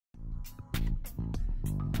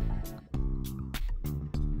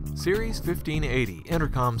Series 1580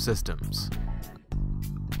 intercom systems.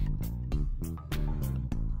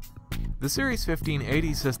 The Series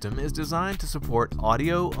 1580 system is designed to support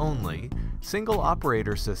audio-only,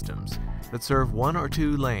 single-operator systems that serve one or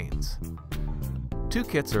two lanes. Two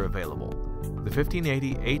kits are available. The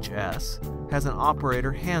 1580HS has an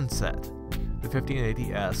operator handset. The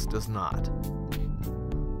 1580S does not.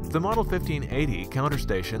 The Model 1580 counter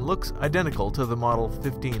station looks identical to the Model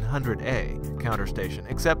 1500A counter station,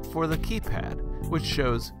 except for the keypad, which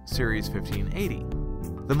shows Series 1580.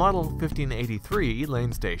 The Model 1583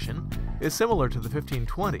 lane station is similar to the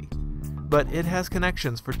 1520, but it has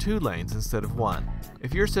connections for two lanes instead of one.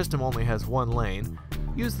 If your system only has one lane,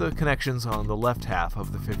 use the connections on the left half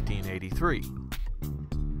of the 1583.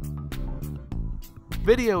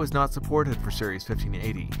 Video is not supported for Series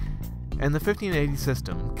 1580, and the 1580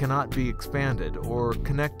 system cannot be expanded or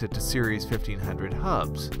connected to Series 1500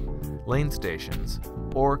 hubs, lane stations,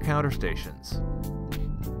 or counter stations.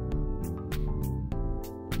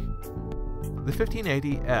 The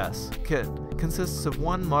 1580S kit consists of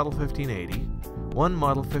one Model 1580, one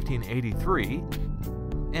Model 1583,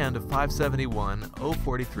 and a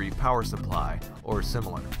 571/043 power supply or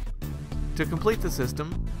similar. To complete the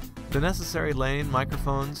system, the necessary lane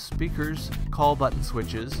microphones, speakers, call button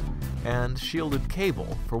switches, and shielded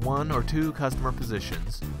cable for one or two customer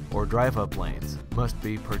positions or drive-up lanes must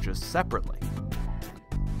be purchased separately.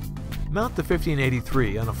 Mount the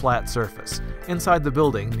 1583 on a flat surface inside the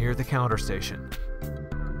building near the counter station.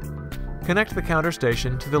 Connect the counter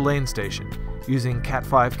station to the lane station using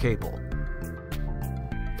Cat5 cable.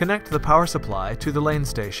 Connect the power supply to the lane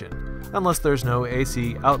station, unless there's no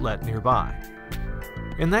AC outlet nearby.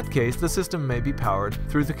 In that case, the system may be powered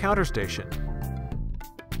through the counter station.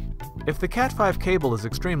 If the Cat5 cable is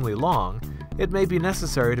extremely long, it may be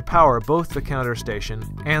necessary to power both the counter station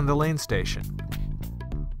and the lane station.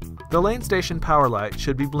 The lane station power light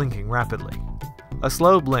should be blinking rapidly. A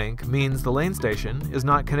slow blink means the lane station is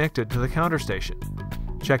not connected to the counter station.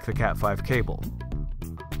 Check the Cat5 cable.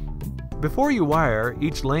 Before you wire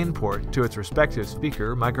each lane port to its respective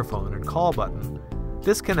speaker, microphone, and call button,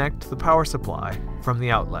 disconnect the power supply from the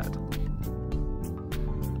outlet.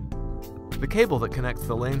 The cable that connects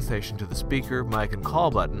the lane station to the speaker, mic, and call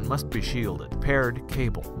button must be shielded, paired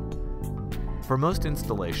cable. For most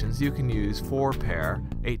installations, you can use 4-pair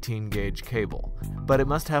 18-gauge cable, but it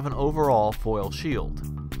must have an overall foil shield.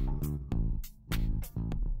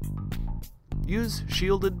 Use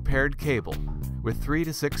shielded paired cable with 3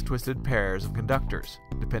 to 6 twisted pairs of conductors,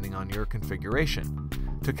 depending on your configuration,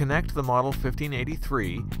 to connect the Model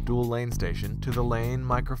 1583 dual lane station to the lane,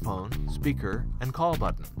 microphone, speaker, and call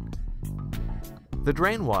button. The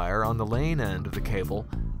drain wire on the lane end of the cable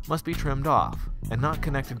must be trimmed off and not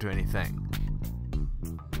connected to anything.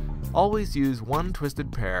 Always use one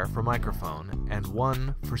twisted pair for microphone and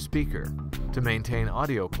one for speaker to maintain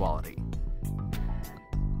audio quality.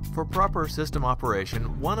 For proper system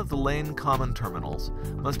operation, one of the lane common terminals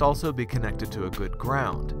must also be connected to a good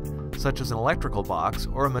ground, such as an electrical box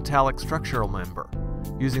or a metallic structural member,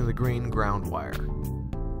 using the green ground wire.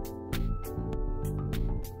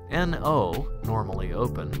 NO, normally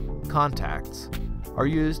open, contacts are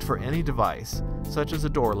used for any device, such as a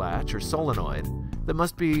door latch or solenoid, that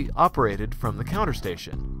must be operated from the counter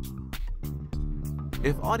station.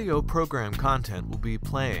 If audio program content will be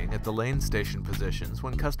playing at the lane station positions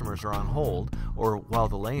when customers are on hold or while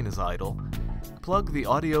the lane is idle, plug the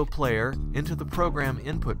audio player into the program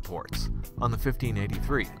input ports on the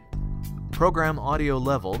 1583. Program audio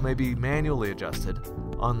level may be manually adjusted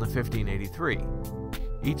on the 1583.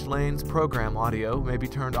 Each lane's program audio may be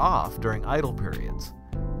turned off during idle periods,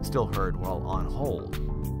 still heard while on hold,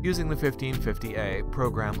 using the 1550A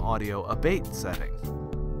program audio abate setting.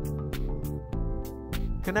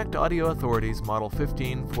 Connect Audio Authority's Model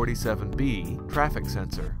 1547B traffic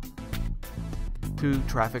sensor to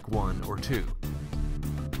Traffic 1 or 2.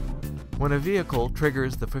 When a vehicle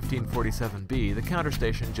triggers the 1547B, the counter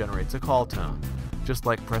station generates a call tone, just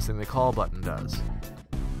like pressing the call button does.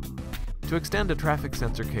 To extend a traffic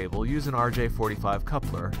sensor cable, use an RJ45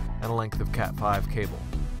 coupler and a length of Cat5 cable.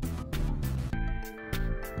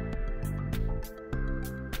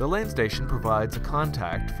 The lane station provides a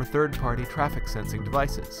contact for third-party traffic sensing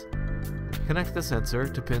devices. Connect the sensor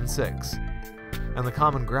to pin 6 and the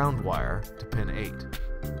common ground wire to pin 8.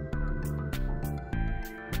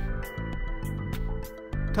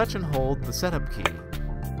 Touch and hold the setup key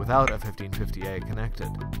without a 1550A connected.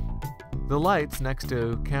 The lights next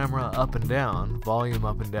to camera up and down, volume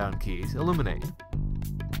up and down keys illuminate.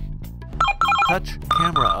 Touch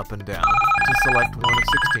camera up and down to select one of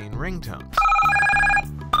 16 ringtones.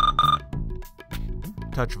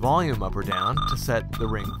 Touch volume up or down to set the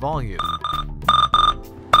ring volume.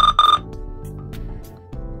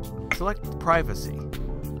 Select privacy.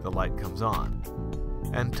 The light comes on.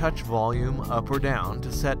 And touch volume up or down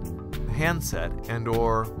to set handset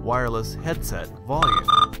and/or wireless headset volume.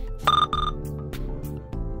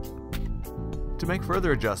 To make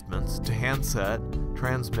further adjustments to handset,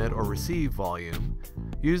 transmit, or receive volume,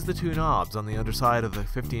 use the two knobs on the underside of the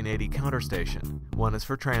 1580 counter station. One is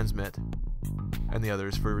for transmit, and the other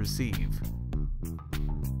is for receive.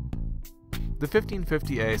 The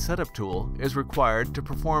 1550A setup tool is required to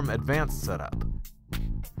perform advanced setup.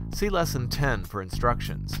 See Lesson 10 for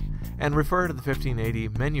instructions, and refer to the 1580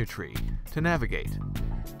 menu tree to navigate.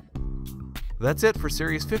 That's it for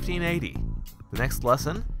Series 1580. The next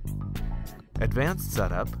lesson? Advanced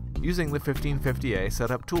setup using the 1550A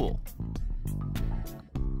setup tool.